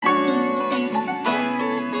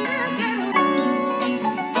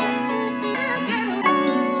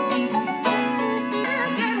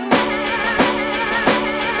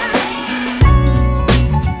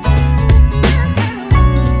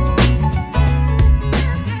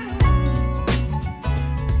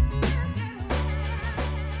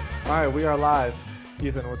right, we are live.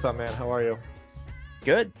 Ethan, what's up, man? How are you?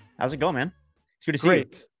 Good. How's it going, man? It's good to see you.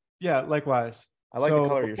 Great. Yeah, likewise. I like the So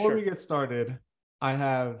color of your before we shirt. get started, I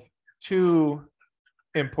have two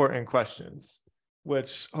important questions,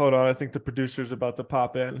 which, hold on, I think the producer's about to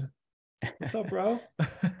pop in. What's up, bro?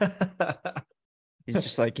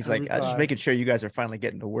 He's like, Every I'm just time. making sure you guys are finally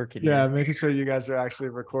getting to work in Yeah, here. making sure you guys are actually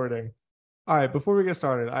recording. All right, before we get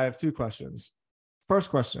started, I have two questions. First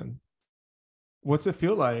question: what's it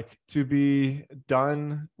feel like to be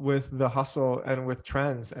done with the hustle and with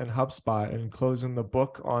trends and HubSpot and closing the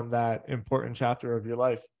book on that important chapter of your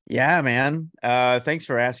life? Yeah, man. Thanks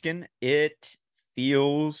for asking. It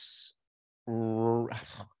feels,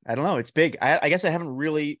 I don't know. It's big. I guess I haven't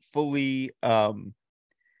really fully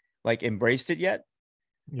like embraced it yet.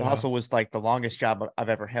 The Yeah. hustle was like the longest job I've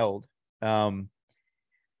ever held. Um,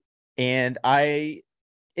 and I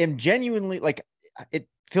am genuinely like, it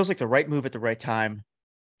feels like the right move at the right time.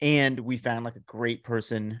 And we found like a great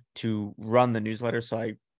person to run the newsletter. So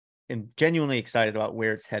I am genuinely excited about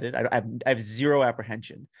where it's headed. I have zero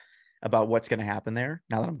apprehension about what's going to happen there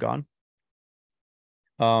now that I'm gone.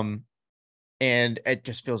 Um, and it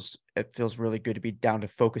feels really good to be down to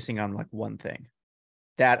focusing on like one thing.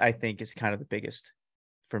 That I think is kind of the biggest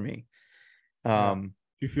for me. Yeah. Um,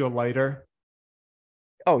 You feel lighter?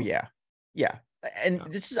 oh yeah, yeah. And Yeah.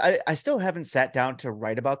 this is I still haven't sat down to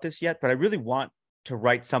write about this yet, but I really want to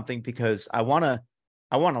write something because I want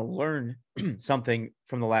to learn something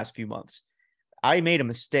from the last few months. I made a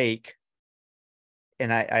mistake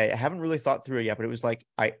and I haven't really thought through it yet, but it was like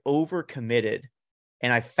I overcommitted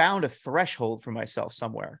and I found a threshold for myself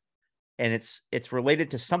somewhere. And it's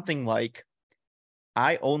related to something like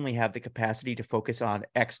I only have the capacity to focus on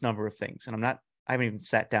X number of things. And I haven't even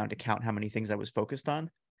sat down to count how many things I was focused on,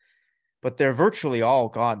 but they're virtually all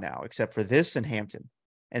gone now, except for this and Hampton.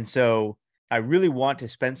 And so I really want to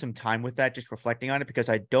spend some time with that, just reflecting on it, because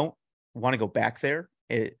I don't want to go back there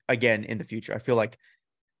again in the future. I feel like,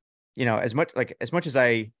 as much as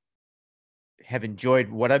I have enjoyed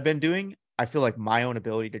what I've been doing, I feel like my own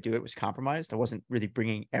ability to do it was compromised. I wasn't really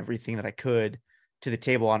bringing everything that I could to the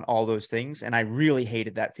table on all those things. And I really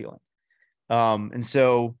hated that feeling. And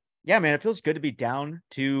so, yeah, man, it feels good to be down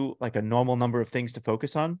to like a normal number of things to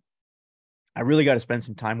focus on. I really got to spend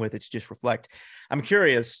some time with it to just reflect. I'm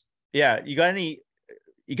curious. Yeah, you got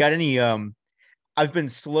any I've been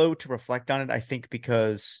slow to reflect on it, I think,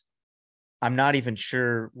 because I'm not even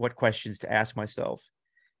sure what questions to ask myself.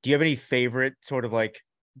 Do you have any favorite sort of like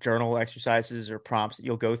journal exercises or prompts that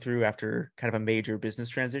you'll go through after kind of a major business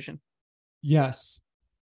transition? Yes.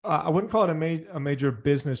 I wouldn't call it a major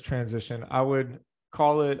business transition. I would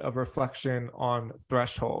call it a reflection on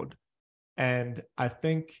threshold. And I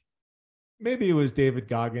think maybe it was David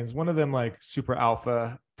Goggins, one of them like super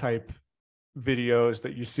alpha type videos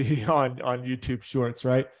that you see on YouTube Shorts,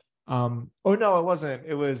 right? Oh no, it wasn't.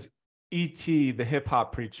 It was E.T., the hip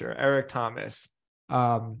hop preacher, Eric Thomas.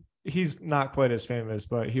 He's not quite as famous,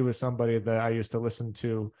 but he was somebody that I used to listen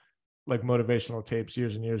to like motivational tapes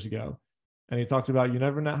years and years ago. And he talked about you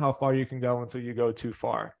never know how far you can go until you go too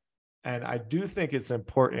far. And I do think it's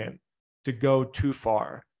important to go too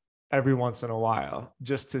far every once in a while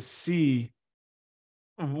just to see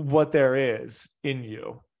what there is in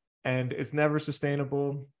you. And it's never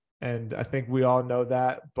sustainable. And I think we all know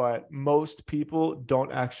that. But most people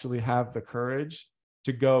don't actually have the courage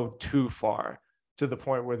to go too far to the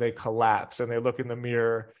point where they collapse and they look in the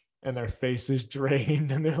mirror and their face is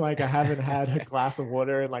drained and they're like, I haven't had a glass of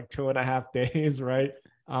water in like 2.5 days, right?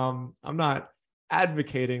 I'm not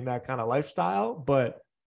advocating that kind of lifestyle, but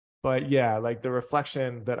yeah, like the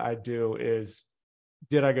reflection that I do is,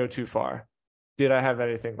 did I go too far? Did I have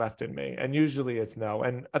anything left in me? And usually it's no.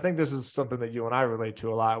 And I think this is something that you and I relate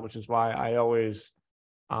to a lot, which is why I always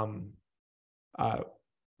um, uh,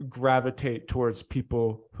 gravitate towards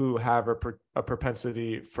people who have a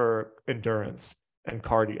propensity for endurance and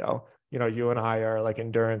cardio. You know, you and I are like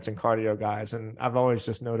endurance and cardio guys. And I've always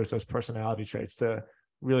just noticed those personality traits to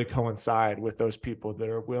really coincide with those people that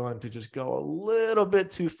are willing to just go a little bit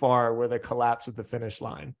too far where they collapse at the finish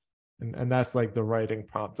line. And that's like the writing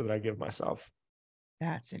prompt that I give myself.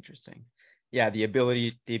 That's interesting. Yeah, the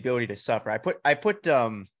ability to suffer. I put a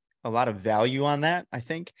lot of value on that, I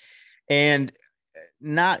think. And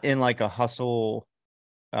not in like a hustle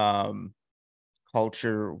um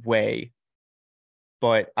culture way,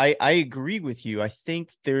 but I agree with you. I think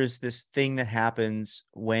there's this thing that happens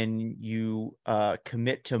when you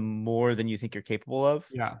commit to more than you think you're capable of.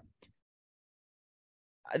 Yeah.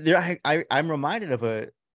 I'm reminded of a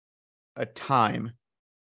time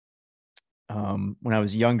when I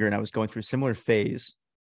was younger and I was going through a similar phase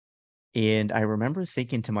And I remember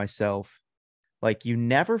thinking to myself, like, you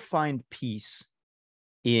never find peace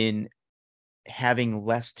in having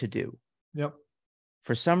less to do. Yep.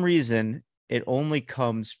 For some reason, it only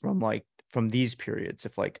comes from these periods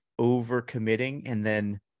of like overcommitting and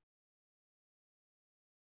then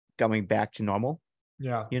going back to normal,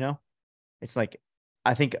 Yeah. you know? It's like,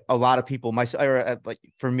 I think a lot of people, like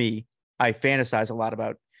for me, I fantasize a lot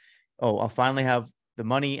about, oh, I'll finally have the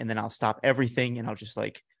money and then I'll stop everything and I'll just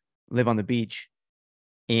like live on the beach.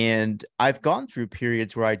 And I've gone through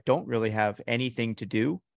periods where I don't really have anything to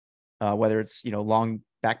do, whether it's, long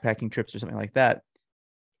backpacking trips or something like that.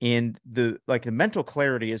 And the mental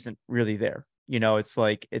clarity isn't really there. It's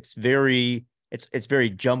like, it's very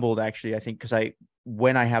jumbled actually, I think, because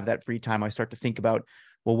when I have that free time, I start to think about,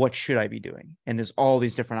 well, what should I be doing? And there's all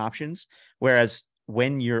these different options. Whereas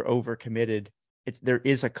when you're overcommitted, there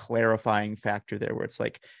is a clarifying factor there where it's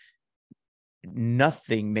like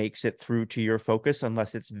nothing makes it through to your focus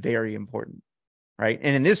unless it's very important. Right.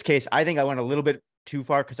 And in this case, I think I went a little bit too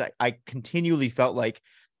far because I continually felt like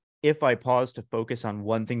if I paused to focus on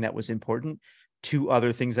one thing that was important, two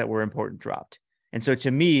other things that were important dropped. And so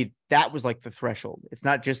to me, that was like the threshold. It's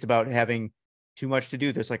not just about having too much to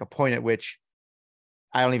do. There's like a point at which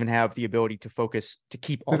I don't even have the ability to focus to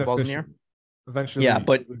keep It's all the balls in the air. inefficient. Eventually, Yeah, you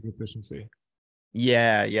but lose efficiency.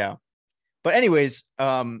 yeah. But anyways,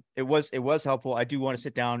 it was helpful. I do want to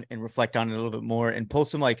sit down and reflect on it a little bit more and pull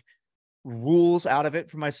some like rules out of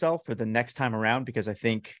it for myself for the next time around, because I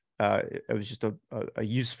think it was just a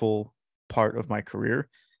useful part of my career.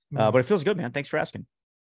 But it feels good, man. Thanks for asking.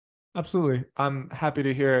 Absolutely. I'm happy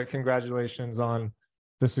to hear it. Congratulations on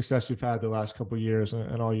the success you've had the last couple of years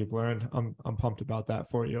and all you've learned. I'm pumped about that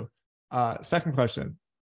for you. Second question.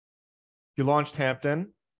 You launched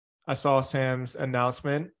Hampton. I saw Sam's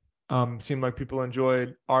announcement. Seemed like people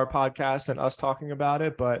enjoyed our podcast and us talking about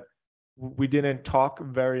it, but we didn't talk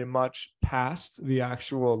very much past the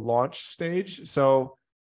actual launch stage. So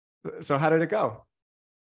how did it go?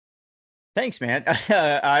 Thanks, man.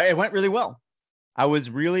 It went really well. I was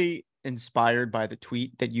really inspired by the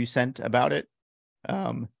tweet that you sent about it.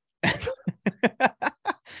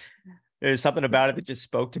 There's something about it that just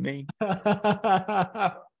spoke to me.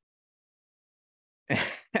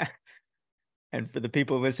 And for the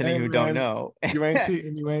people listening who don't know, you ain't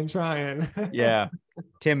cheating, you ain't trying. Yeah,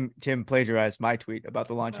 Tim plagiarized my tweet about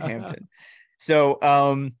the launch of Hampton. So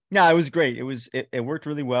no, it was great. It worked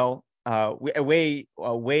really well.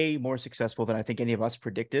 Way more successful than I think any of us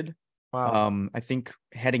predicted. Wow. I think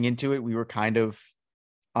heading into it, we were kind of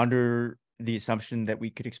under the assumption that we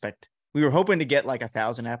could expect. We were hoping to get like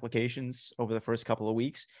 1,000 applications over the first couple of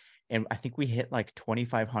weeks, and I think we hit like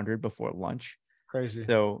 2,500 before lunch. Crazy.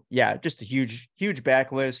 So yeah, just a huge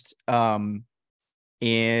backlist. And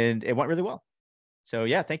it went really well. So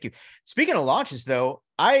yeah, thank you. Speaking of launches, though,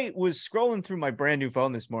 I was scrolling through my brand new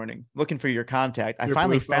phone this morning looking for your contact. I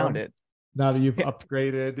finally found it. Now that you've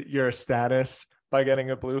upgraded your status by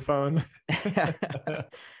getting a blue phone.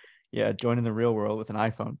 Yeah, joining the real world with an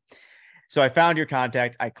iPhone. So I found your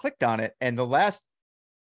contact. I clicked on it, and the last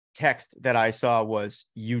text that I saw was,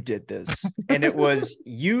 "You did this." And it was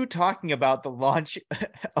you talking about the launch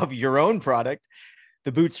of your own product,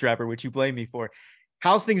 the Bootstrapper, which you blame me for.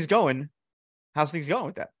 How's things going? How's things going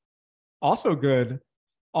with that? Also good.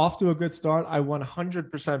 Off to a good start. I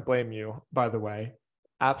 100% blame you, by the way.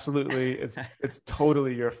 Absolutely. It's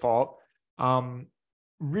totally your fault.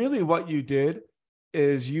 Really what you did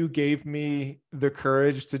is you gave me the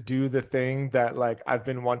courage to do the thing that like I've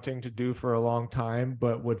been wanting to do for a long time,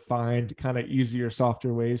 but would find kind of easier,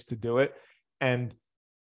 softer ways to do it. And,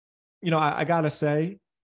 I gotta say,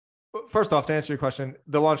 first off, to answer your question,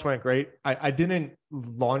 the launch went great. I didn't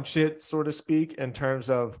launch it, so to speak, in terms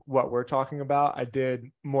of what we're talking about. I did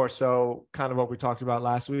more so kind of what we talked about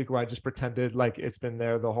last week, where I just pretended like it's been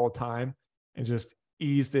there the whole time and just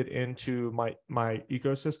eased it into my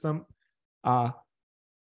ecosystem.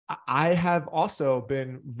 I have also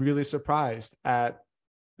been really surprised at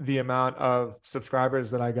the amount of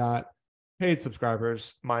subscribers that I got, paid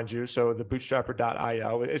subscribers, mind you. So the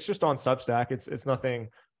bootstrapper.io, it's just on Substack. It's nothing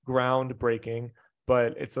groundbreaking,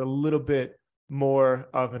 but it's a little bit more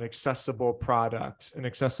of an accessible product, an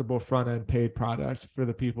accessible front end paid product for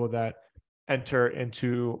the people that enter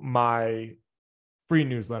into my free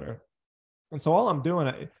newsletter. And so all I'm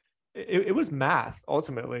doing, it was math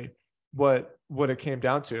ultimately, what it came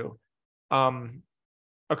down to.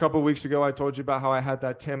 A couple of weeks ago, I told you about how I had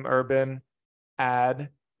that Tim Urban ad,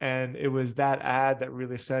 and it was that ad that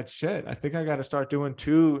really said, shit, I think I got to start doing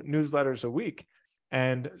 2 newsletters a week.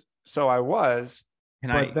 And so I was,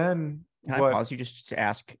 Can but I then pause you just to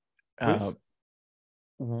ask,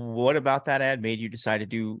 What about that ad made you decide to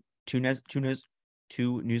do two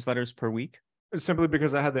newsletters per week? It's simply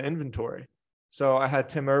because I had the inventory. So I had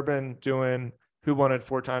Tim Urban doing Who Wanted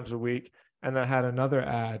 4 times a week, and then I had another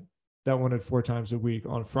ad that wanted 4 times a week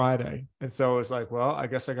on Friday. And so it's like, well, I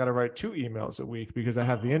guess I got to write 2 emails a week because I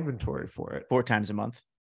have the inventory for it. 4 times a month.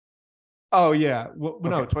 Oh yeah, well, Okay.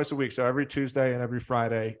 no, twice a week. So every Tuesday and every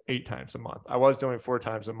Friday, 8 times a month. I was doing 4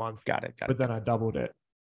 times a month, Got it. but then I doubled it.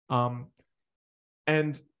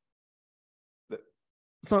 And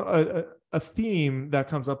so a theme that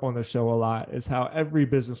comes up on the show a lot is how every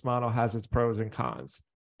business model has its pros and cons.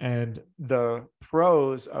 And the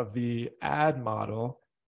pros of the ad model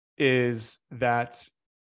is that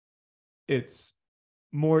it's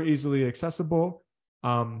more easily accessible.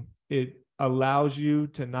 It allows you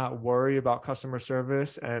to not worry about customer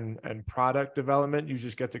service and product development. You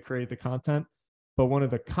just get to create the content. But one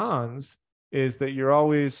of the cons is that you're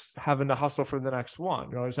always having to hustle for the next one.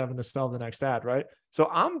 You're always having to sell the next ad, right? So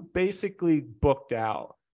I'm basically booked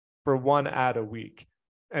out for one ad a week.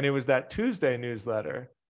 And it was that Tuesday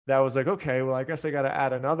newsletter that was like, okay, well, I guess I got to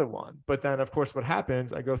add another one. But then, of course, what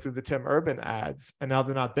happens, I go through the Tim Urban ads, and now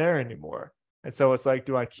they're not there anymore. And so it's like,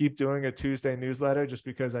 do I keep doing a Tuesday newsletter just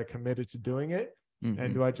because I committed to doing it? Mm-hmm.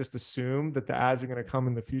 And do I just assume that the ads are going to come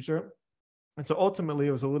in the future? And so ultimately,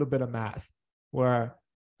 it was a little bit of math where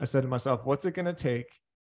I said to myself, what's it going to take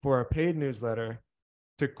for a paid newsletter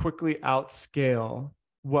to quickly outscale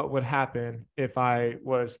what would happen if I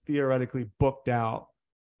was theoretically booked out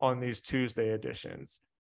on these Tuesday editions?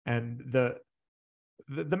 And the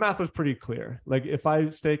math was pretty clear. Like if I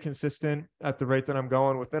stay consistent at the rate that I'm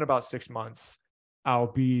going, within about 6 months,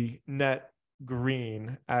 I'll be net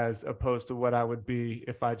green as opposed to what I would be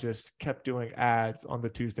if I just kept doing ads on the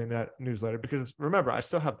Tuesday newsletter. Because remember, I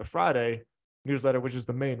still have the Friday newsletter, which is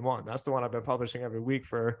the main one. That's the one I've been publishing every week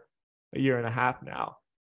for a year and a half now.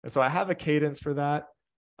 And so I have a cadence for that.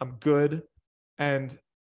 I'm good. And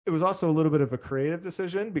it was also a little bit of a creative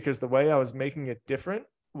decision because the way I was making it different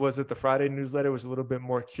was that the Friday newsletter was a little bit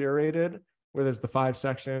more curated, where there's the 5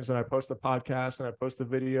 sections and I post the podcast and I post the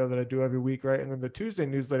video that I do every week, right? And then the Tuesday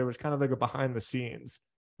newsletter was kind of like a behind the scenes.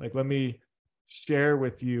 Like, let me share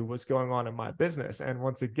with you what's going on in my business. And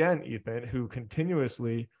once again, Ethan, who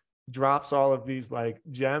continuously drops all of these like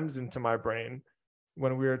gems into my brain,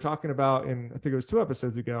 when we were talking about I think it was 2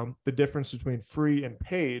 episodes ago, the difference between free and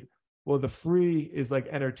paid. Well, the free is like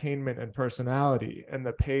entertainment and personality, and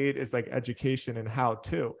the paid is like education and how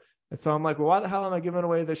to. And so I'm like, well, why the hell am I giving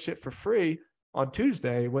away this shit for free on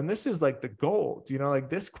Tuesday when this is like the gold? You know, like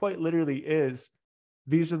this quite literally is,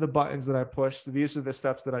 these are the buttons that I pushed. These are the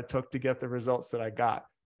steps that I took to get the results that I got.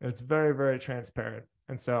 And it's very, very transparent.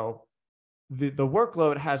 And so the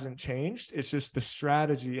workload hasn't changed. It's just the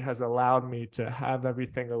strategy has allowed me to have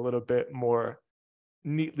everything a little bit more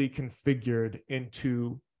neatly configured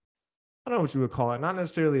into, I don't know what you would call it, not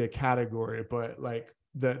necessarily a category, but like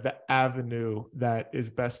the avenue that is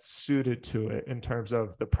best suited to it in terms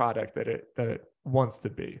of the product that it wants to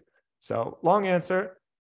be. So long answer,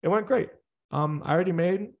 it went great. I already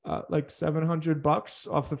made like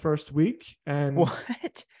 $700 off the first week. And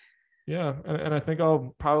what? Yeah. And I think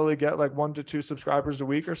I'll probably get like 1 to 2 subscribers a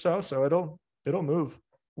week or so. So it'll move.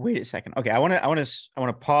 Wait a second. Okay. I want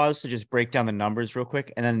to pause to just break down the numbers real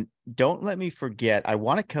quick. And then don't let me forget, I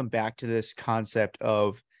want to come back to this concept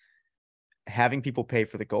of having people pay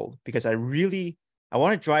for the gold, because I want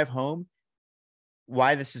to drive home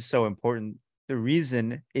why this is so important. The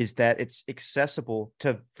reason is that it's accessible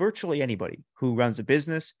to virtually anybody who runs a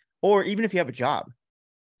business, or even if you have a job.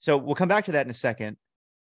 So we'll come back to that in a second.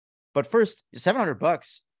 But first,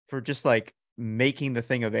 $700 for just like making the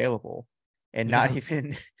thing available and not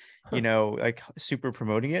even, like super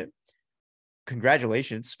promoting it.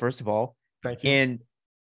 Congratulations, first of all. Thank you. And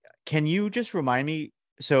can you just remind me,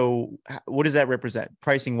 so what does that represent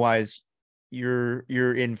pricing wise? You're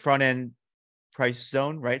in front end price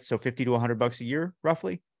zone, right? So $50 to $100 a year,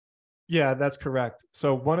 roughly. Yeah, that's correct.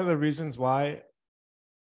 So one of the reasons why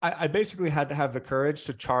I basically had to have the courage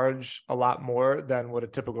to charge a lot more than what a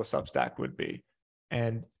typical Substack would be.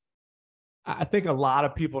 And I think a lot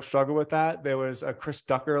of people struggle with that. There was a Chris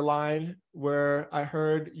Ducker line where I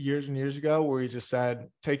heard years and years ago where he just said,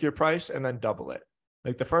 take your price and then double it.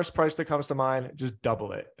 Like the first price that comes to mind, just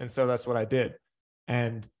double it. And so that's what I did.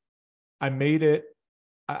 And I made it,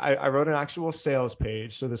 I wrote an actual sales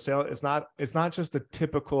page. So the sale, it's not just a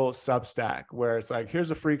typical Substack where it's like, here's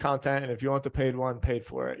a free content, and if you want the paid one, paid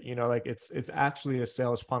for it. Like it's actually a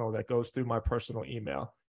sales funnel that goes through my personal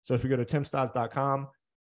email. So if you go to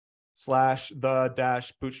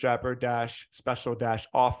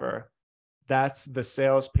timstodds.com/the-bootstrapper-special-offer, that's the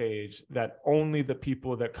sales page that only the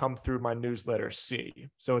people that come through my newsletter see.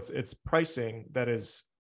 So it's pricing that is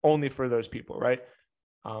only for those people, right?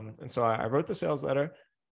 And so I wrote the sales letter.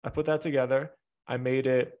 I put that together. I made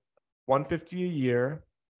it $150 a year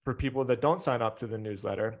for people that don't sign up to the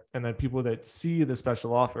newsletter, and then people that see the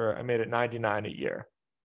special offer, I made it $99 a year.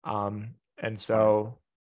 And so,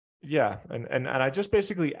 yeah, and I just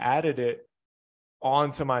basically added it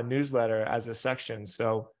onto my newsletter as a section.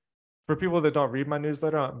 So for people that don't read my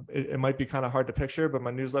newsletter, it might be kind of hard to picture, but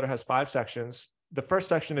my newsletter has 5 sections. The first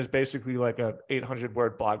section is basically like a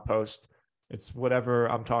 800-word blog post. It's whatever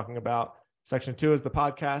I'm talking about. Section 2 is the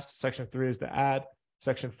podcast. Section 3 is the ad.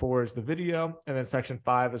 Section 4 is the video. And then section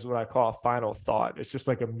 5 is what I call a final thought. It's just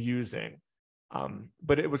like a musing.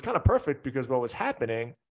 But it was kind of perfect because what was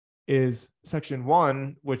happening is section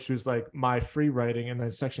 1, which was like my free writing, and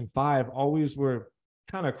then section 5 always were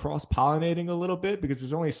kind of cross-pollinating a little bit because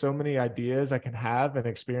there's only so many ideas I can have and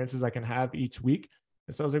experiences I can have each week.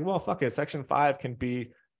 And so I was like, well, fuck it. Section 5 can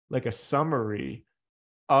be like a summary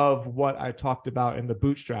of what I talked about in the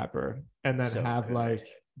bootstrapper, and then have like,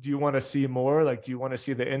 do you want to see more? Like, do you want to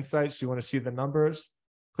see the insights? Do you want to see the numbers?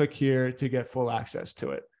 Click here to get full access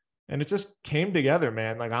to it. And it just came together,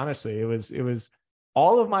 man. Like, honestly, it was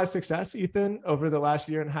all of my success, Ethan, over the last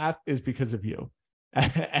year and a half is because of you.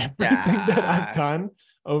 Everything that I've done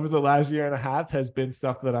over the last year and a half has been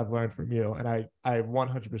stuff that I've learned from you. And I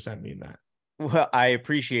 100% mean that. Well, I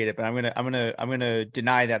appreciate it, but I'm gonna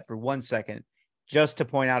deny that for 1 second, just to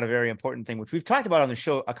point out a very important thing, which we've talked about on the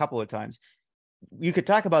show a couple of times. You could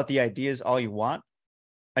talk about the ideas all you want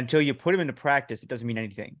until you put them into practice. It doesn't mean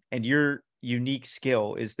anything. And your unique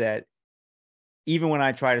skill is that even when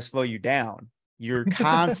I try to slow you down, you're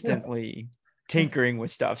constantly tinkering with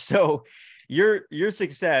stuff. So your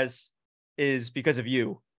success is because of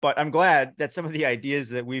you. But I'm glad that some of the ideas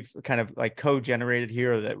that we've kind of like co-generated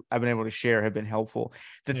here that I've been able to share have been helpful.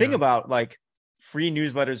 The thing about like free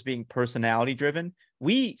newsletters being personality driven,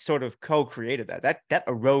 we sort of co-created that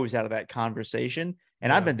arose out of that conversation.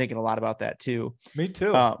 And I've been thinking a lot about that too. Me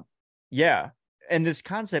too. Yeah. And this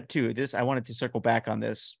concept too, I wanted to circle back on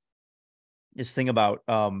this thing about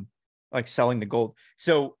like selling the gold.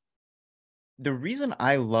 So the reason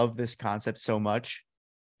I love this concept so much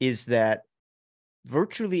is that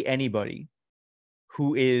virtually anybody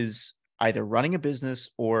who is either running a business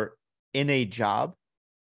or in a job,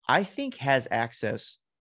 I think has access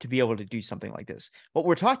to be able to do something like this. What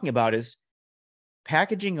we're talking about is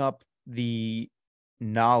packaging up the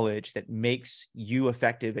knowledge that makes you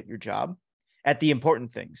effective at your job, at the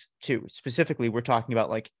important things too. Specifically, we're talking about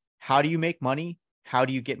like, how do you make money? How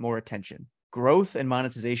do you get more attention? Growth and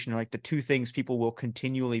monetization are like the 2 things people will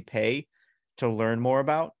continually pay to learn more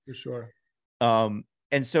about. For sure.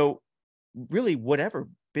 And so really whatever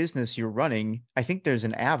business you're running, I think there's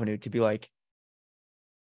an avenue to be like,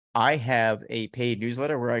 I have a paid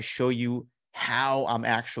newsletter where I show you how I'm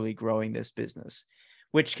actually growing this business,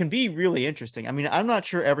 which can be really interesting. I mean, I'm not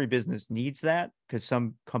sure every business needs that because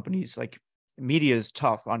some companies, like media is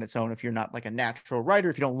tough on its own. If you're not like a natural writer,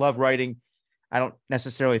 if you don't love writing, I don't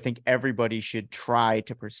necessarily think everybody should try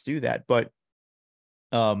to pursue that. But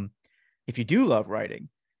if you do love writing,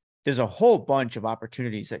 there's a whole bunch of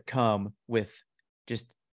opportunities that come with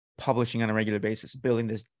just publishing on a regular basis, building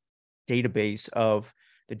this database of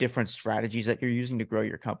the different strategies that you're using to grow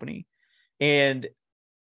your company. And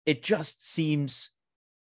it just seems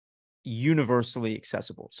universally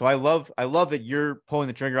accessible. So I love that you're pulling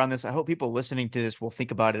the trigger on this. I hope people listening to this will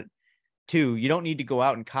think about it too. You don't need to go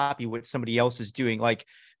out and copy what somebody else is doing. Like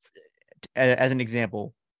as an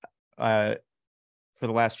example, for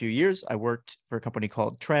the last few years, I worked for a company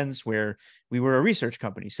called Trends, where we were a research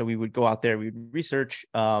company. So we would go out there, we would research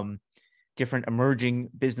different emerging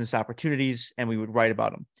business opportunities, and we would write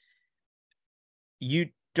about them. You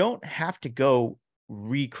don't have to go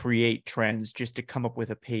recreate Trends just to come up with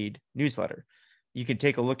a paid newsletter. You can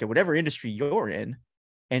take a look at whatever industry you're in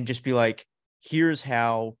and just be like, here's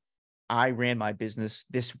how I ran my business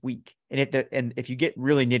this week. And if you get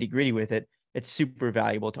really nitty gritty with it, it's super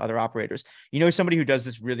valuable to other operators. You know, somebody who does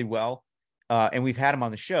this really well, and we've had him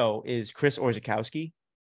on the show, is Chris Orzechowski.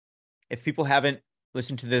 If people haven't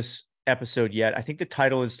listened to this episode yet, I think the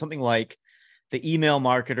title is something like The Email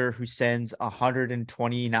Marketer Who Sends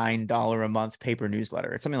 $129 a month paper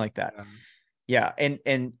newsletter. It's something like that. Yeah.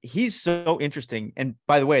 And he's so interesting. And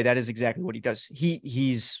by the way, that is exactly what he does.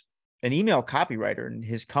 He's an email copywriter, and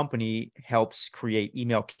his company helps create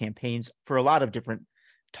email campaigns for a lot of different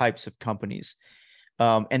types of companies.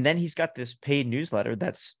 And then he's got this paid newsletter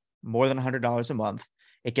that's more than $100 a month.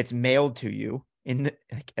 It gets mailed to you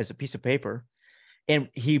as a piece of paper. And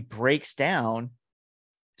he breaks down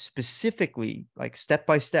specifically, like step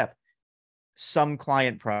by step, some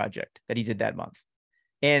client project that he did that month.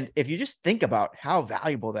 And if you just think about how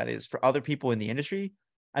valuable that is for other people in the industry,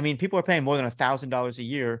 I mean, people are paying more than $1,000 a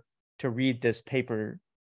year to read this paper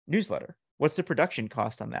newsletter. What's the production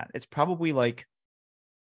cost on that? It's probably like,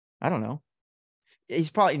 I don't know. He's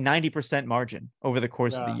probably 90% margin over the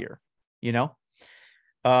course of the year, you know?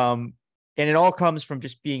 And it all comes from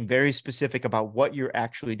just being very specific about what you're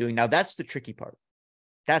actually doing. Now, that's the tricky part.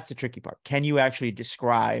 That's the tricky part. Can you actually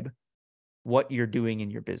describe what you're doing in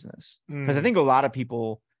your business? Because I think a lot of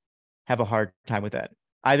people have a hard time with that.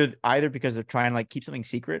 Either because they're trying to like keep something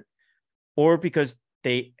secret, or because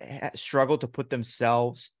they struggle to put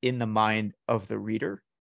themselves in the mind of the reader.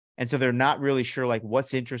 And so they're not really sure like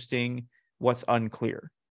what's interesting, what's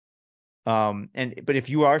unclear. But if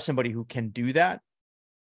you are somebody who can do that,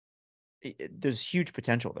 there's huge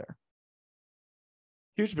potential there.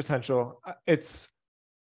 Huge potential. I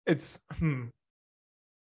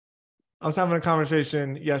was having a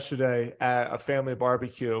conversation yesterday at a family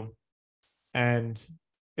barbecue, and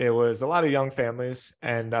it was a lot of young families.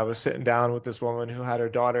 And I was sitting down with this woman who had her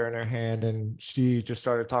daughter in her hand, and she just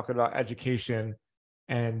started talking about education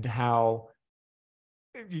and how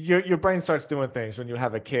your brain starts doing things when you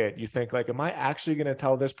have a kid. You think like, am I actually going to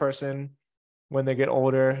tell this person when they get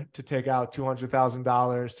older to take out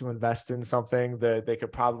 $200,000 to invest in something that they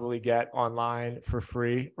could probably get online for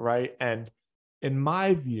free, right? And in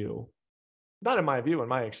my view, not in my view, in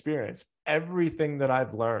my experience, everything that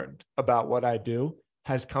I've learned about what I do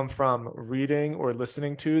has come from reading or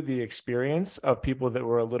listening to the experience of people that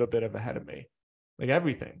were a little bit ahead of me, like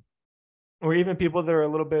everything, or even people that are a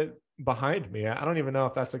little bit behind me. I don't even know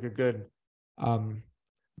if that's like a good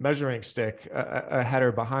measuring stick, ahead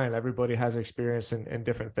or behind. Everybody has experience in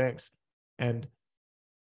different things. And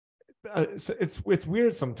it's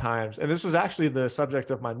weird sometimes. And this was actually the subject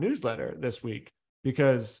of my newsletter this week,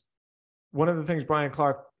 because one of the things Brian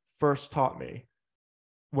Clark first taught me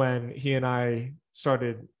when he and I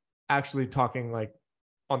started actually talking like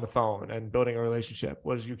on the phone and building a relationship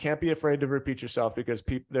was you can't be afraid to repeat yourself, because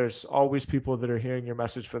there's always people that are hearing your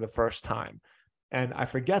message for the first time. And I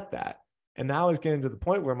forget that. And now it's getting to the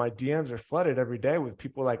point where my DMs are flooded every day with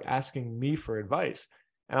people like asking me for advice.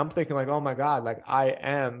 And I'm thinking like, oh my God, like I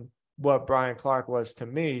am what Brian Clark was to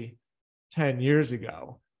me 10 years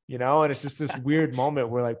ago, and it's just this weird moment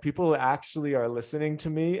where like people actually are listening to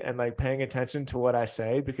me and like paying attention to what I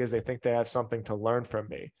say because they think they have something to learn from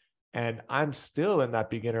me. And I'm still in that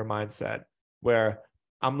beginner mindset where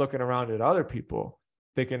I'm looking around at other people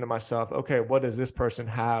thinking to myself, okay, what does this person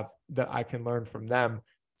have that I can learn from them?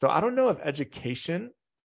 So I don't know if education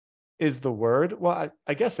is the word. Well,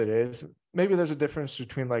 I guess it is. Maybe there's a difference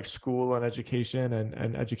between like school and education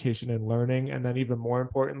and education and learning. And then even more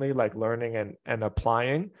importantly, like learning and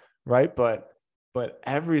applying, right? But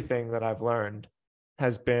everything that I've learned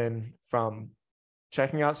has been from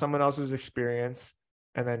checking out someone else's experience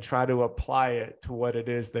and then try to apply it to what it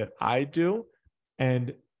is that I do.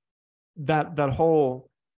 And that whole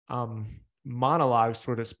monologue,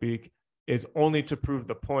 so to speak, is only to prove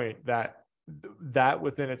the point that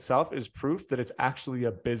within itself is proof that it's actually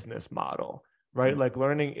a business model, right? Like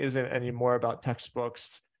learning isn't anymore about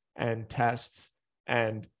textbooks and tests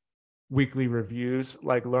and weekly reviews.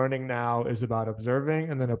 Like learning now is about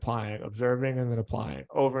observing and then applying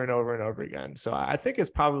over and over and over again. So I think it's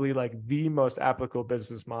probably like the most applicable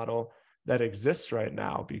business model that exists right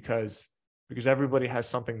now because everybody has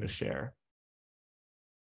something to share.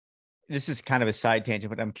 This is kind of a side tangent,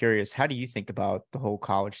 but I'm curious, how do you think about the whole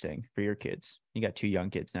college thing for your kids? You got 2 young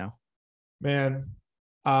kids now. Man,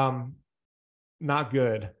 not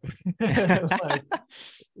good. Like,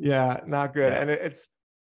 yeah, not good. Yeah. And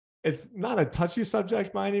it's not a touchy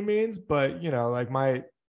subject by any means, but like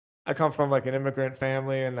I come from like an immigrant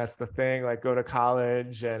family, and that's the thing, like go to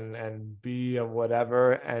college and be a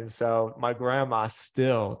whatever. And so my grandma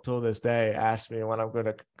still till this day asks me when I'm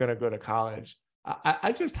gonna go to college.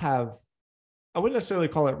 I just have, I wouldn't necessarily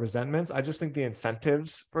call it resentments. I just think the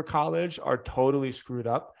incentives for college are totally screwed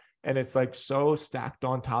up. And it's like so stacked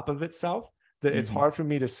on top of itself that it's hard for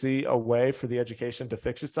me to see a way for the education to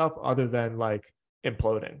fix itself other than like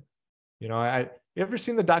imploding. You ever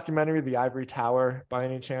seen the documentary, The Ivory Tower, by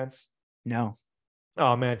any chance? No.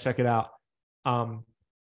 Oh man, check it out.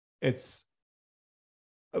 It's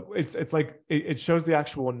like it shows the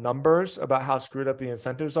actual numbers about how screwed up the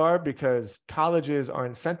incentives are, because colleges are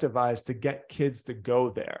incentivized to get kids to go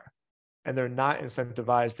there, and they're not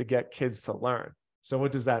incentivized to get kids to learn. So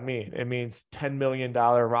what does that mean? It means $10 million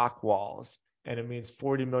rock walls, and it means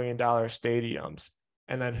 $40 million stadiums.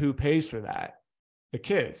 And then who pays for that? the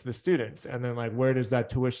kids, the students. And then like, where does that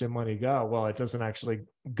tuition money go? Well, it doesn't actually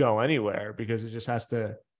go anywhere because it just has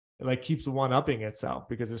to, it like keeps one upping itself,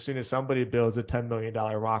 because as soon as somebody builds a $10 million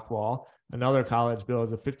rock wall, another college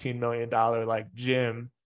builds a $15 million like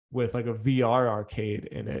gym with like a VR arcade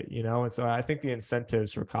in it, you know? And so I think the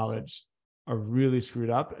incentives for college are really screwed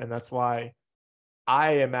up. And that's why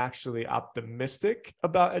I am actually optimistic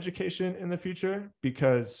about education in the future,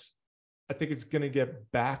 because I think it's going to get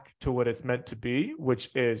back to what it's meant to be, which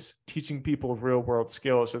is teaching people real world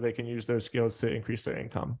skills so they can use those skills to increase their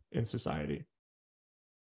income in society.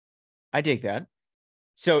 I dig that.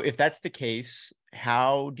 So if that's the case,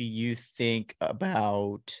 how do you think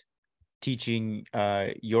about teaching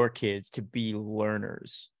your kids to be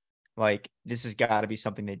learners? Like, this has got to be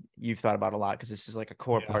something that you've thought about a lot, because this is like a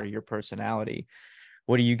core part of your personality.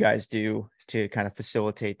 What do you guys do to kind of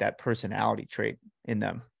facilitate that personality trait in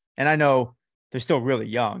them? And I know they're still really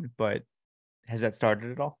young, but has that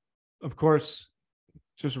started at all? Of course,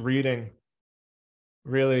 just reading.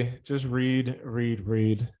 Really, just read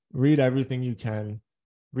everything you can.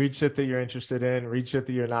 Read shit that you're interested in, read shit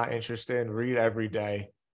that you're not interested in, read every day.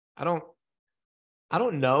 I don't I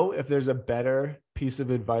don't know if there's a better piece of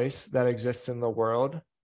advice that exists in the world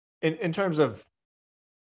in terms of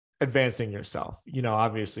advancing yourself. You know,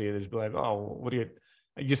 obviously there's be like, oh, what do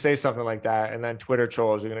you say something like that, and then Twitter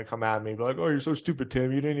trolls are gonna come at me, be like, oh, you're so stupid,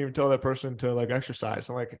 Tim. You didn't even tell that person to like exercise.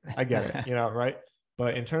 I'm like, I get it, you know, right?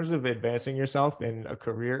 But in terms of advancing yourself in a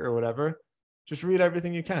career or whatever, just read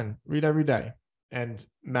everything you can, read every day, and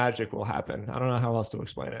magic will happen. I don't know how else to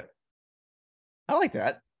explain it. I like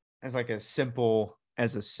that as like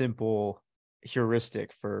as a simple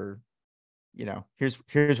heuristic for,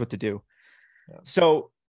 here's what to do. Yeah.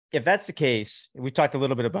 So if that's the case, we talked a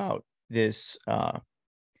little bit about this,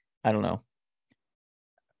 I don't know,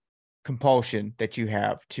 compulsion that you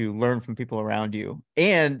have to learn from people around you.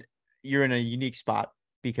 And you're in a unique spot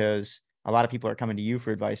because a lot of people are coming to you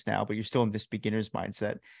for advice now, but you're still in this beginner's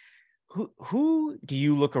mindset. Who do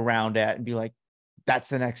you look around at and be like, that's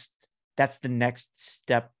the next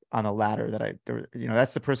step on the ladder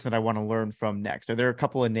that's the person that I want to learn from next? Are there a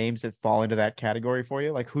couple of names that fall into that category for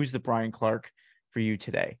you? Like, who's the Brian Clark for you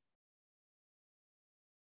today?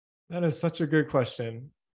 That is such a good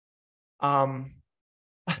question. Um,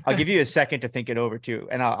 I'll give you a second to think it over too.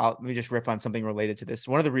 And let me just riff on something related to this.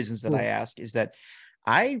 One of the reasons that I ask is that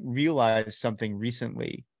I realized something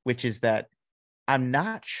recently, which is that I'm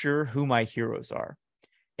not sure who my heroes are.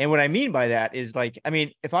 And what I mean by that is, like, I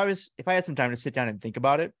mean, if I had some time to sit down and think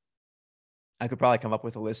about it, I could probably come up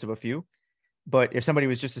with a list of a few. But if somebody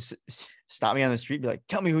was just to stop me on the street and be like,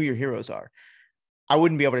 tell me who your heroes are, I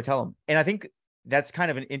wouldn't be able to tell them. And I think that's kind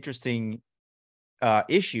of an interesting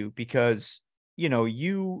issue, because,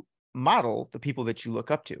 you model the people that you look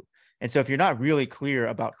up to. And so if you're not really clear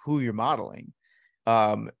about who you're modeling,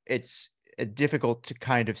 it's difficult to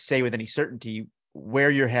kind of say with any certainty where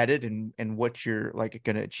you're headed and what you're like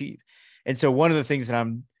going to achieve. And so one of the things that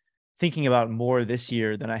I'm thinking about more this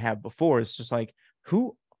year than I have before is just like,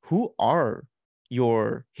 who are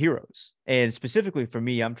your heroes? And specifically for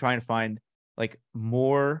me, I'm trying to find like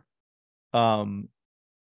more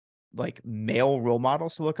like male role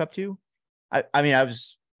models to look up to. I mean, I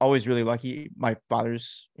was always really lucky. My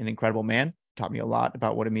father's an incredible man, taught me a lot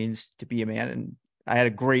about what it means to be a man. And I had a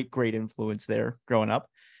great influence there growing up.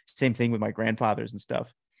 Same thing with my grandfathers and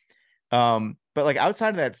stuff. But like outside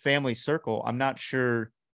of that family circle, I'm not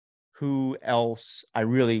sure who else I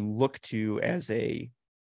really look to as a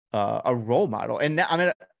role model. And now I'm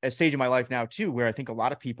at a stage in my life now too, where I think a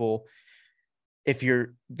lot of people, you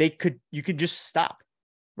could just stop,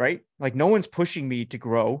 right? Like, no one's pushing me to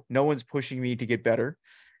grow. No one's pushing me to get better.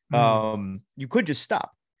 You could just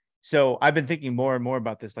stop. So I've been thinking more and more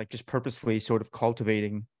about this, like just purposefully sort of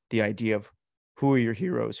cultivating the idea of who are your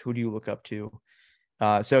heroes? Who do you look up to?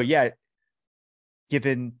 So yeah,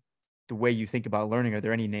 given the way you think about learning, are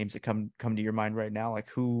there any names that come to your mind right now? Like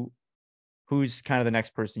who's kind of the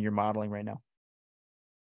next person you're modeling right now?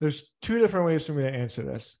 There's two different ways for me to answer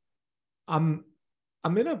this. I'm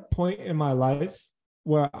in a point in my life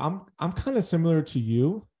where I'm kind of similar to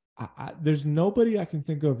you. There's nobody I can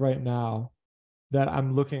think of right now that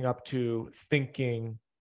I'm looking up to thinking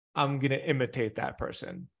I'm going to imitate that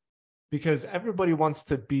person, because everybody wants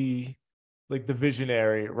to be like the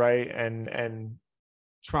visionary, right? And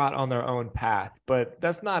trot on their own path, but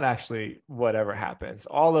that's not actually whatever happens.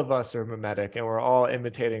 All of us are mimetic and we're all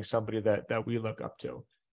imitating somebody that we look up to.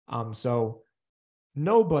 So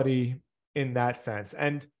nobody in that sense.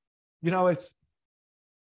 And it's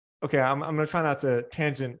okay, I'm going to try not to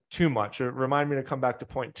tangent too much or remind me to come back to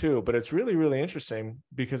point two, but it's really, really interesting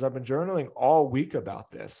because I've been journaling all week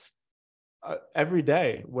about this every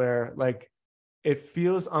day, where like it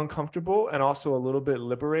feels uncomfortable and also a little bit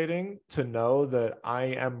liberating to know that I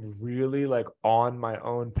am really like on my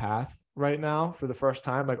own path right now for the first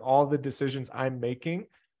time. Like all the decisions I'm making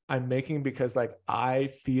because like I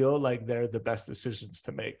feel like they're the best decisions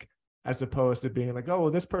to make, as opposed to being like, oh,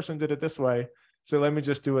 well, this person did it this way, so let me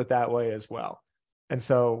just do it that way as well. And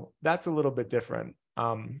so that's a little bit different.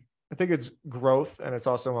 I think it's growth and it's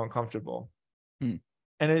also uncomfortable. Hmm.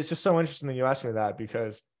 And it's just so interesting that you asked me that,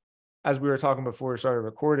 because as we were talking before we started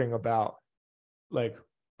recording about like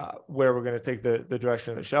where we're going to take the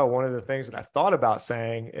direction of the show, one of the things that I thought about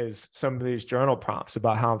saying is some of these journal prompts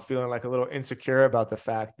about how I'm feeling like a little insecure about the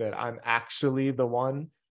fact that I'm actually the one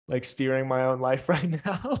like steering my own life right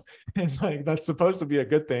now. And like that's supposed to be a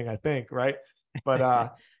good thing, I think, right? But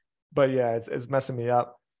yeah, it's messing me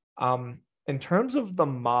up. In terms of the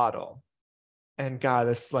model, and God,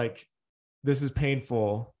 this is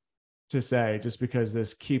painful to say just because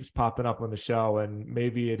this keeps popping up on the show, and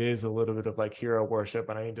maybe it is a little bit of like hero worship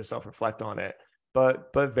and I need to self-reflect on it.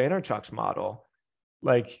 But Vaynerchuk's model,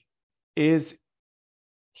 like, is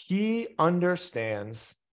he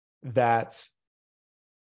understands that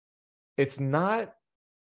it's not,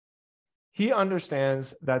 he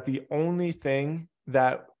understands that the only thing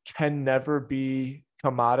that can never be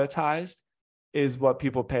commoditized is what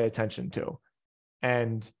people pay attention to.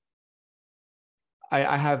 And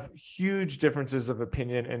I have huge differences of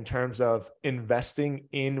opinion in terms of investing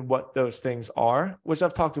in what those things are, which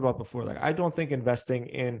I've talked about before. Like, I don't think investing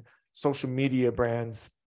in social media brands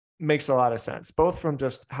makes a lot of sense, both from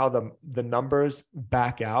just how the numbers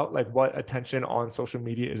back out, like what attention on social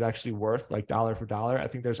media is actually worth, like dollar for dollar. I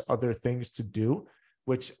think there's other things to do,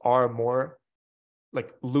 which are more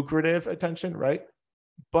like lucrative attention, right?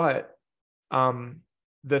 But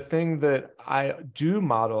the thing that I do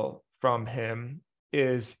model from him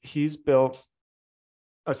is he's built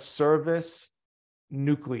a service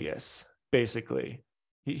nucleus, basically.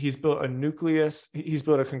 He's built a nucleus, he's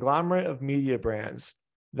built a conglomerate of media brands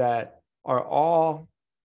that are all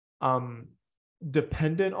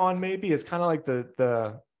dependent on, maybe it's kind of like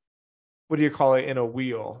the what do you call it in a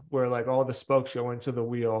wheel, where like all the spokes go into the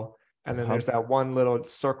wheel and then there's that one little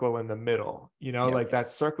circle in the middle, Yep. like that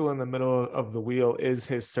circle in the middle of the wheel is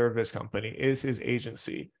his service company, is his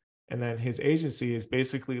agency. And then his agency is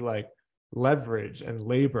basically like leverage and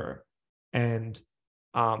labor and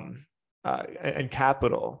and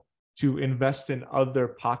capital to invest in other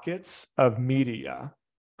pockets of media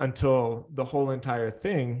until the whole entire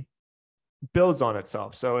thing builds on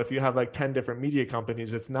itself. So if you have like 10 different media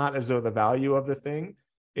companies, it's not as though the value of the thing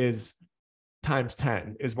is times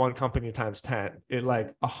 10, is one company times 10. It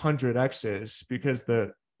like 100x's because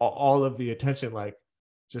the all of the attention like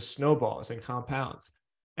just snowballs and compounds.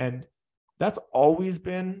 And that's always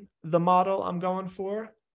been the model I'm going for.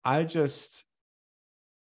 I'm just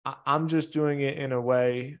doing it in a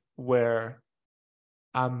way where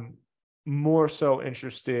I'm more so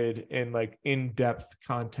interested in like in-depth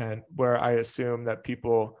content where I assume that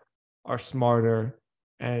people are smarter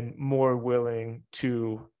and more willing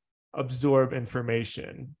to absorb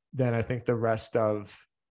information than I think the rest of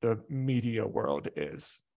the media world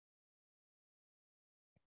is.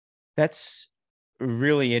 That's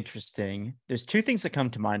really interesting. There's two things that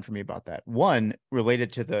come to mind for me about that. One,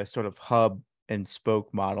 related to the sort of hub and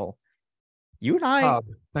spoke model. You and I,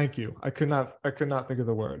 thank you. I could not think of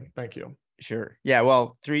the word. Thank you. Sure. Yeah.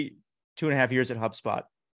 Well, 2.5 years at HubSpot.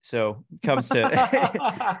 So comes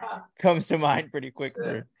to comes to mind pretty quick.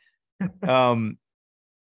 I've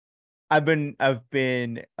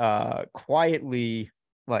been quietly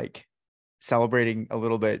like celebrating a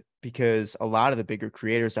little bit because a lot of the bigger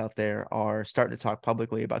creators out there are starting to talk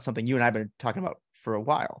publicly about something you and I've been talking about for a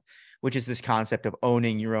while, which is this concept of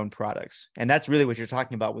owning your own products. And that's really what you're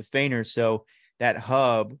talking about with Vayner. So that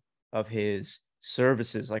hub of his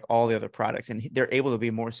services, like all the other products, and they're able to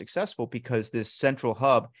be more successful because this central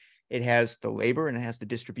hub, it has the labor and it has the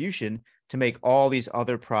distribution to make all these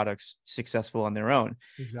other products successful on their own.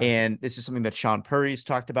 Exactly. And this is something that Sean Purry's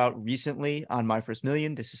talked about recently on My First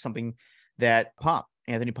Million. This is something that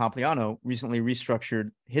Anthony Pompliano recently restructured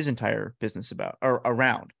his entire business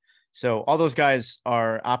around. So all those guys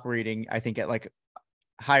are operating, I think, at like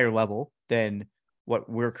higher level than what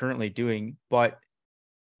we're currently doing, but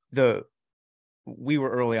we were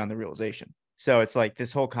early on the realization. So it's like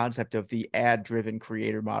this whole concept of the ad-driven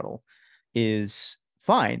creator model is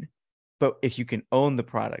fine, but if you can own the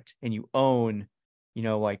product and you own,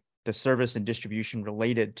 like the service and distribution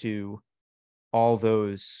related to all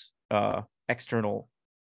those external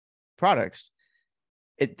products,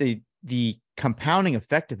 the compounding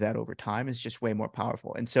effect of that over time is just way more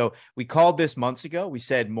powerful. And so we called this months ago. We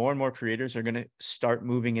said more and more creators are going to start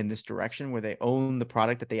moving in this direction where they own the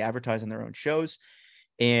product that they advertise on their own shows.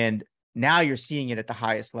 And now you're seeing it at the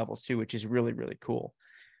highest levels too, which is really, really cool.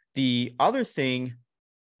 The other thing,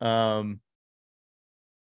 I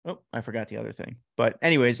forgot the other thing, but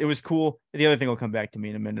anyways, it was cool. The other thing will come back to me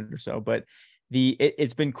in a minute or so, but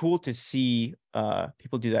it's been cool to see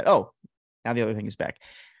people do that. Oh, now the other thing is back.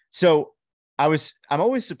 So I'm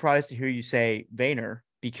always surprised to hear you say Vayner,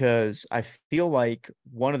 because I feel like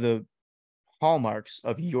one of the hallmarks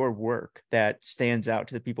of your work that stands out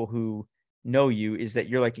to the people who know you is that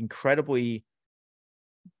you're like incredibly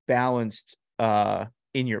balanced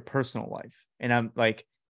in your personal life. And I'm like,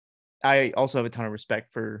 I also have a ton of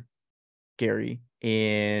respect for Gary,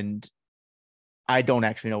 and I don't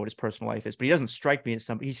actually know what his personal life is, but he doesn't strike me as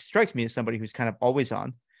somebody, he strikes me as somebody who's kind of always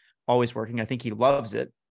on, always working. I think he loves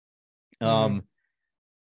it.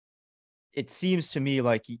 It seems to me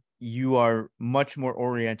like you are much more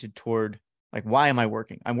oriented toward like, why am I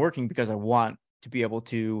working? I'm working because I want to be able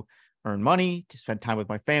to earn money, to spend time with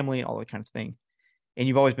my family, all that kind of thing. And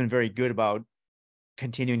you've always been very good about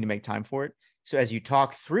continuing to make time for it. So as you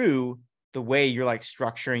talk through the way you're like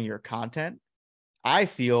structuring your content, I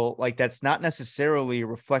feel like that's not necessarily a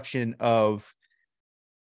reflection of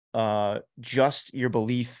just your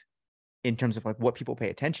belief in terms of like what people pay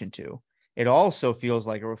attention to. It also feels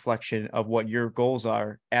like a reflection of what your goals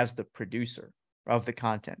are as the producer of the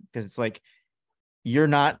content, because it's like you're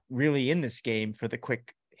not really in this game for the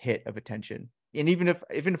quick hit of attention. And even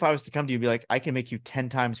if I was to come to you and be like, I can make you 10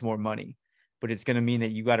 times more money, but it's going to mean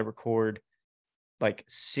that you got to record like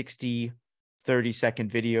 60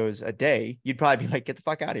 30-second videos a day, you'd probably be like, get the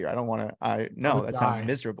fuck out of here. I don't want to. No, that sounds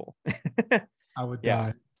miserable. I would Yeah.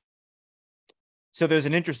 die. So there's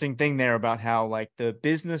an interesting thing there about how like the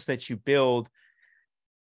business that you build,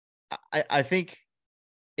 I think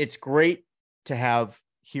it's great to have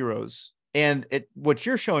heroes. And what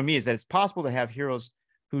you're showing me is that it's possible to have heroes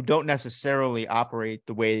who don't necessarily operate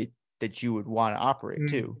the way that you would want to operate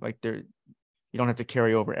too. Like you don't have to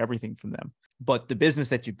carry over everything from them. But the business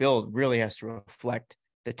that you build really has to reflect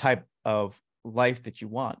the type of life that you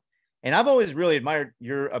want. And I've always really admired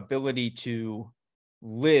your ability to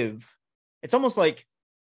live. It's almost like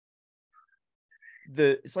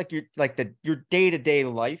your day-to-day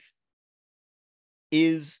life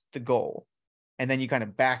is the goal. And then you kind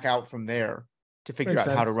of back out from there to figure out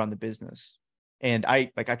how to run the business. And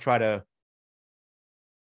I try to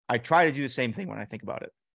do the same thing when I think about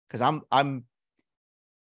it, because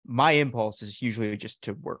my impulse is usually just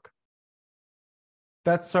to work.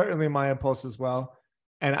 That's certainly my impulse as well.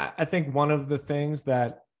 And I think one of the things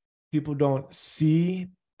that people don't see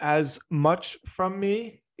as much from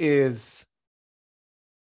me is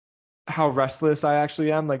how restless I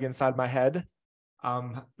actually am, like inside my head.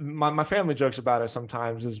 My family jokes about it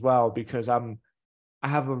sometimes as well, because I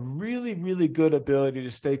have a really, really good ability to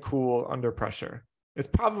stay cool under pressure. It's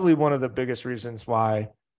probably one of the biggest reasons why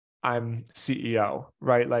I'm CEO,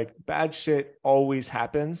 right? Like bad shit always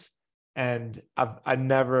happens, and I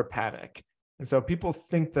never panic. And so people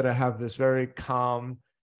think that I have this very calm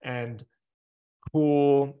and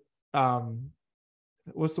cool,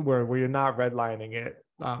 what's the word, where you're not redlining it,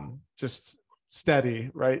 just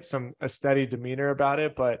steady, right? A steady demeanor about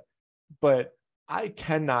it. But I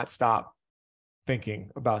cannot stop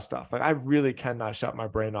thinking about stuff. Like I really cannot shut my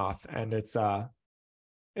brain off. And it's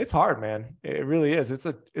hard, man. It really is.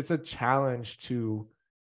 It's a challenge to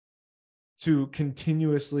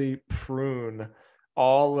continuously prune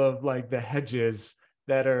all of like the hedges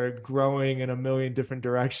that are growing in a million different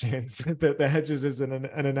directions. The hedges is an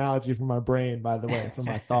analogy for my brain, by the way, for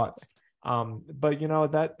my thoughts. But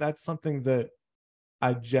that's something that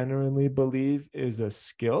I genuinely believe is a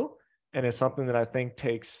skill, and it's something that I think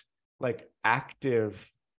takes like active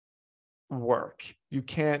work. You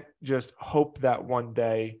can't just hope that one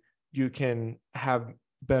day you can have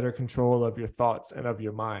better control of your thoughts and of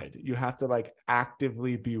your mind. You have to like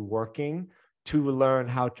actively be working to learn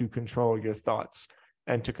how to control your thoughts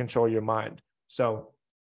and to control your mind. So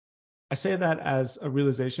I say that as a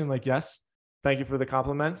realization, like, yes, thank you for the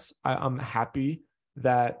compliments. I'm happy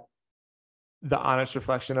that the honest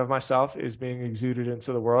reflection of myself is being exuded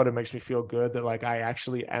into the world. It makes me feel good that like I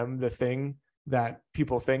actually am the thing that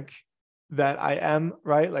people think that I am,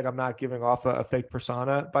 right? Like I'm not giving off a fake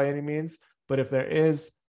persona by any means. But if there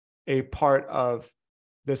is a part of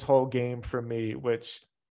this whole game for me, which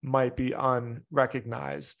might be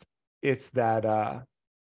unrecognized, it's that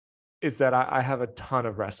I have a ton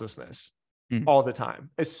of restlessness. Mhm. all the time.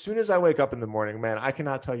 As soon as I wake up in the morning, man, I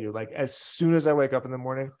cannot tell you, like, as soon as I wake up in the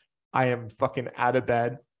morning, I am fucking out of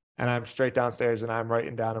bed and I'm straight downstairs and I'm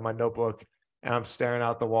writing down in my notebook and I'm staring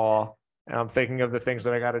out the wall and I'm thinking of the things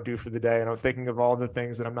that I got to do for the day and I'm thinking of all the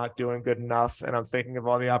things that I'm not doing good enough and I'm thinking of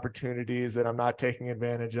all the opportunities that I'm not taking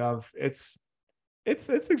advantage of. It's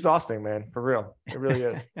exhausting, man, for real. It really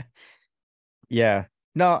is. Yeah.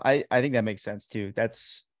 No, I think that makes sense too.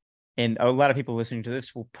 And a lot of people listening to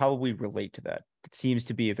this will probably relate to that. It seems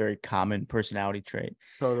to be a very common personality trait.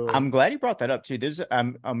 Totally. I'm glad you brought that up too.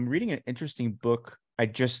 I'm reading an interesting book. I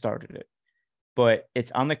just started it, but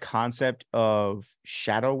it's on the concept of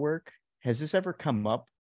shadow work. Has this ever come up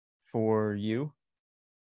for you?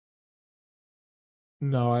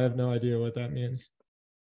 No, I have no idea what that means.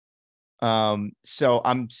 So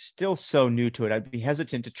I'm still so new to it. I'd be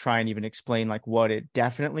hesitant to try and even explain like what it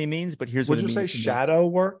definitely means, but here's what Would it you say means to me. shadow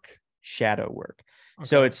work? Shadow work.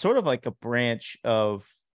 So Okay. it's sort of like a branch of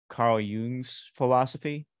Carl Jung's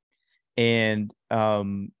philosophy. And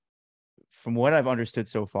from what I've understood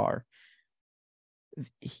so far,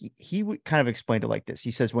 he would kind of explain it like this. He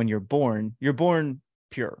says, when you're born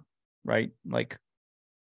pure, right? Like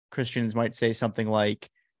Christians might say something like,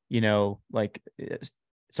 like it's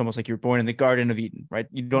almost like you're born in the Garden of Eden, right?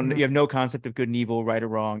 You have no concept of good and evil, right or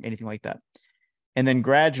wrong, anything like that. And then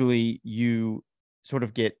gradually you sort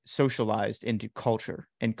of get socialized into culture,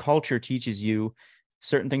 and culture teaches you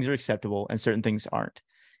certain things are acceptable and certain things aren't.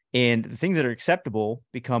 And the things that are acceptable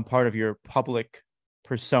become part of your public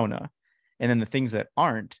persona. And then the things that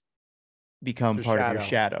aren't become Just part of your shadow.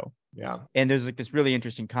 shadow. Yeah. And there's like this really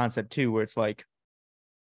interesting concept too, where it's like,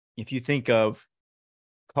 if you think of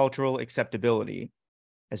cultural acceptability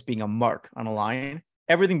as being a mark on a line,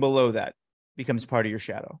 everything below that becomes part of your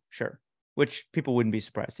shadow. Sure. Which people wouldn't be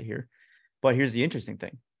surprised to hear. But here's the interesting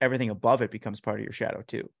thing. Everything above it becomes part of your shadow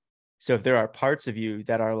too. So if there are parts of you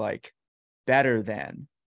that are like better than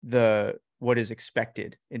what is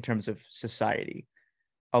expected in terms of society,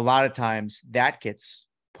 a lot of times that gets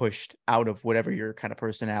pushed out of whatever your kind of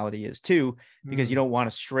personality is too, because you Mm. don't want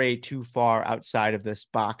to stray too far outside of this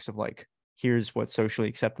box of like, here's what's socially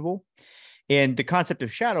acceptable. And the concept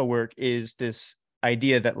of shadow work is this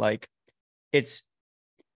idea that like it's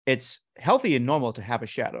it's healthy and normal to have a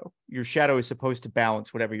shadow. Your shadow is supposed to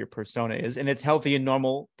balance whatever your persona is, and it's healthy and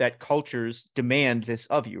normal that cultures demand this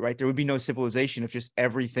of you, right? There would be no civilization if just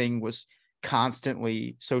everything was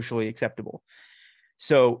constantly socially acceptable.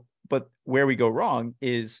 So, but where we go wrong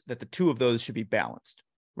is that the two of those should be balanced,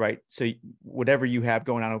 right? So whatever you have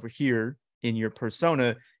going on over here in your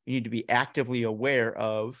persona, you need to be actively aware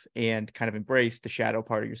of and kind of embrace the shadow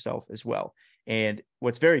part of yourself as well. And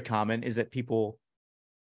what's very common is that people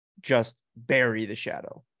just bury the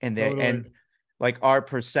shadow, and Totally. like our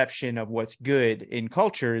perception of what's good in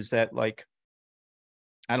culture is that like,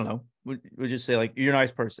 I don't know, we'll just say like, you're a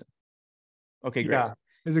nice person. Okay, great. Yeah.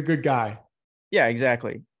 He's a good guy. Yeah,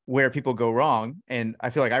 exactly. Where people go wrong, and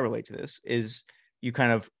I feel like I relate to this, is you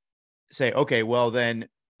kind of say, okay, well, then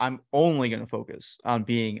I'm only going to focus on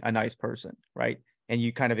being a nice person, right? And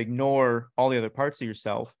you kind of ignore all the other parts of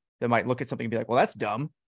yourself that might look at something and be like, well, that's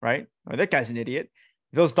dumb, right? Or that guy's an idiot.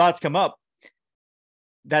 If those thoughts come up,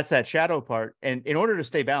 that's that shadow part. And in order to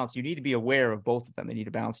stay balanced, you need to be aware of both of them. They need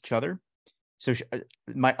to balance each other. So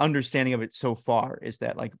my understanding of it so far is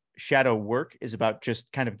that like shadow work is about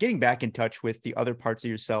just kind of getting back in touch with the other parts of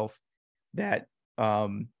yourself that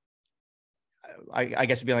I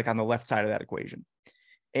guess would be like on the left side of that equation.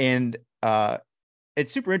 And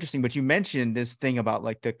it's super interesting, but you mentioned this thing about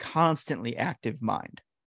like the constantly active mind,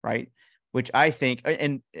 right? Which I think,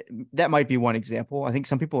 and that might be one example. I think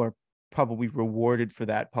some people are probably rewarded for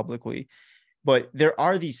that publicly, but there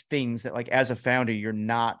are these things that like as a founder, you're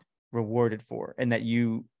not rewarded for, and that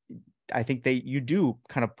I think you do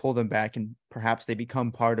kind of pull them back, and perhaps they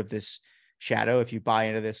become part of this shadow if you buy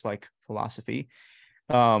into this like philosophy.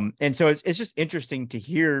 And so it's just interesting to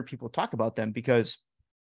hear people talk about them, because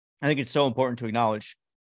I think it's so important to acknowledge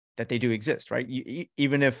that they do exist, right?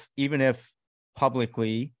 Even if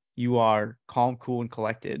publicly you are calm, cool, and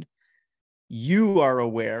collected, you are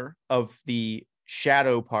aware of the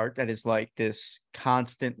shadow part that is like this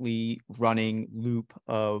constantly running loop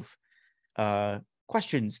of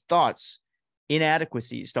questions, thoughts,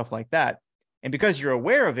 inadequacies, stuff like that. And because you're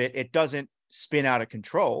aware of it, it doesn't spin out of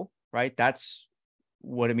control, right? That's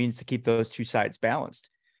what it means to keep those two sides balanced.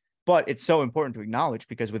 But it's so important to acknowledge,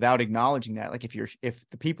 because without acknowledging that, like if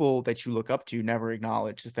the people that you look up to never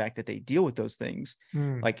acknowledge the fact that they deal with those things,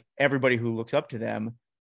 Mm. like everybody who looks up to them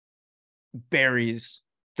buries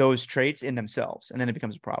those traits in themselves, and then it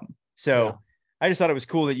becomes a problem. Yeah. So I just thought it was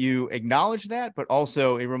cool that you acknowledged that, but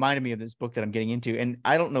also it reminded me of this book that I'm getting into. And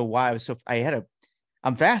I don't know why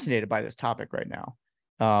I'm fascinated by this topic right now.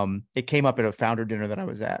 It came up at a founder dinner that I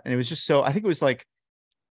was at, and it was just I think it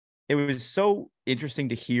was so interesting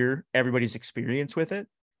to hear everybody's experience with it.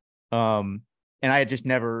 And I had just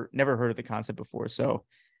never heard of the concept before. So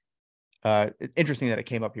it's interesting that it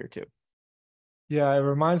came up here too. Yeah, it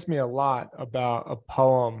reminds me a lot about a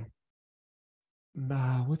poem.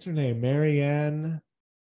 What's her name? Marianne.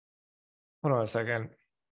 Hold on a second.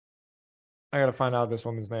 I gotta find out this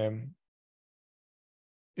woman's name.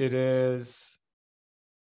 It is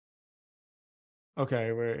okay.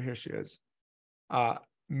 Here she is.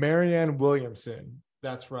 Marianne Williamson.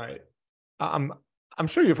 That's right. I'm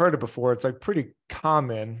sure you've heard it before. It's like pretty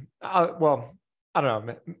common. Well, I don't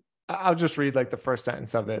know. I'll just read like the first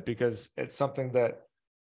sentence of it because it's something that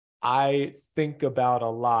I think about a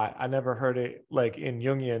lot. I never heard it like in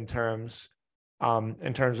Jungian terms,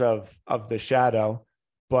 in terms of the shadow,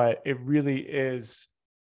 but it really is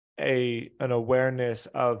an awareness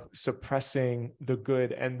of suppressing the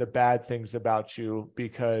good and the bad things about you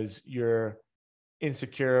because you're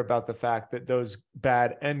insecure about the fact that those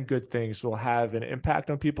bad and good things will have an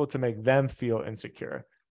impact on people to make them feel insecure.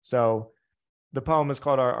 So the poem is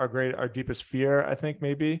called our deepest fear, I think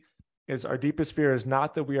maybe. Is our deepest fear is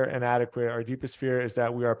not that we are inadequate. Our deepest fear is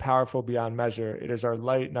that we are powerful beyond measure. It is our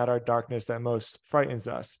light, not our darkness, that most frightens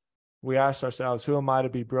us. We ask ourselves, who am I to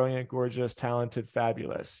be brilliant, gorgeous, talented,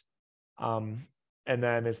 fabulous? And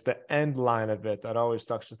then it's the end line of it that always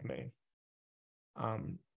stuck with me.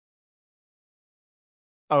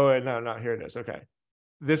 Oh, wait, no, here it is. Okay.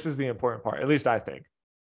 This is the important part, at least I think.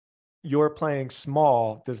 Your playing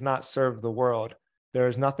small does not serve the world. There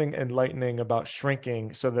is nothing enlightening about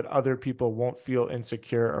shrinking so that other people won't feel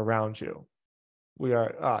insecure around you. We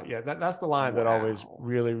are, that's the line that always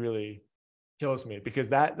really, really kills me because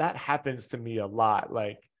that happens to me a lot.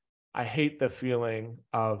 Like, I hate the feeling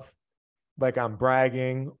of like I'm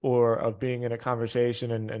bragging or of being in a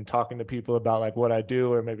conversation and talking to people about like what I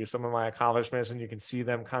do or maybe some of my accomplishments, and you can see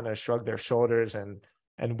them kind of shrug their shoulders and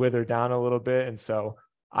wither down a little bit. And so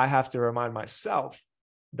I have to remind myself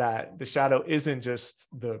that the shadow isn't just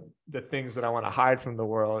the things that I want to hide from the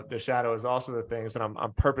world. The shadow is also the things that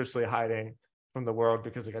I'm purposely hiding from the world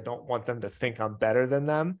because like I don't want them to think I'm better than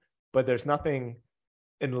them. But there's nothing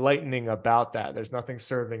enlightening about that. There's nothing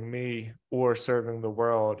serving me or serving the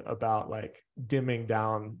world about like dimming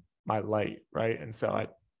down my light, right? And so I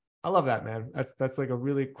love that, man. That's like a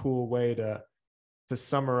really cool way to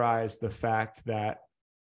summarize the fact that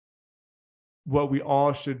what we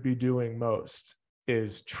all should be doing most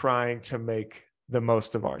is trying to make the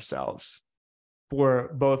most of ourselves,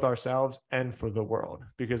 for both ourselves and for the world,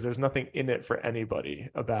 because there's nothing in it for anybody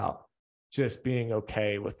about just being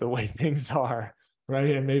okay with the way things are,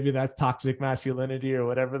 right? And maybe that's toxic masculinity or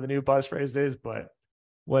whatever the new buzz phrase is, but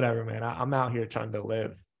whatever, man. I'm out here trying to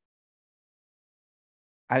live.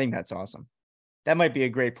 I think that's awesome. That might be a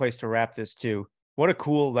great place to wrap this too. What a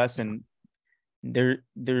cool lesson. What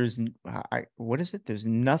is it? There's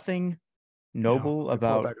nothing noble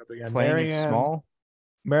about playing it small.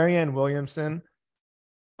 Marianne Williamson.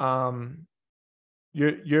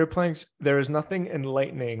 You're playing. There is nothing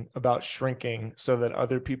enlightening about shrinking so that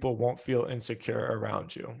other people won't feel insecure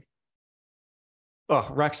around you. Oh,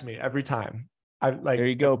 wrecks me every time. There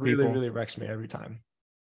you go, really, people. really wrecks me every time.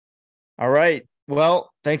 All right.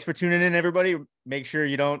 Well, thanks for tuning in, everybody. Make sure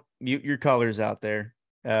you don't mute your colors out there.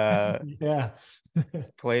 Yeah.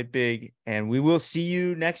 Play it big, and we will see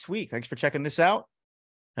you next week. Thanks for checking this out.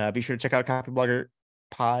 Be sure to check out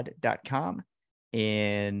copybloggerpod.com,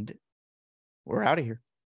 and we're out of here.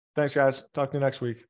 Thanks, guys. Talk to you next week.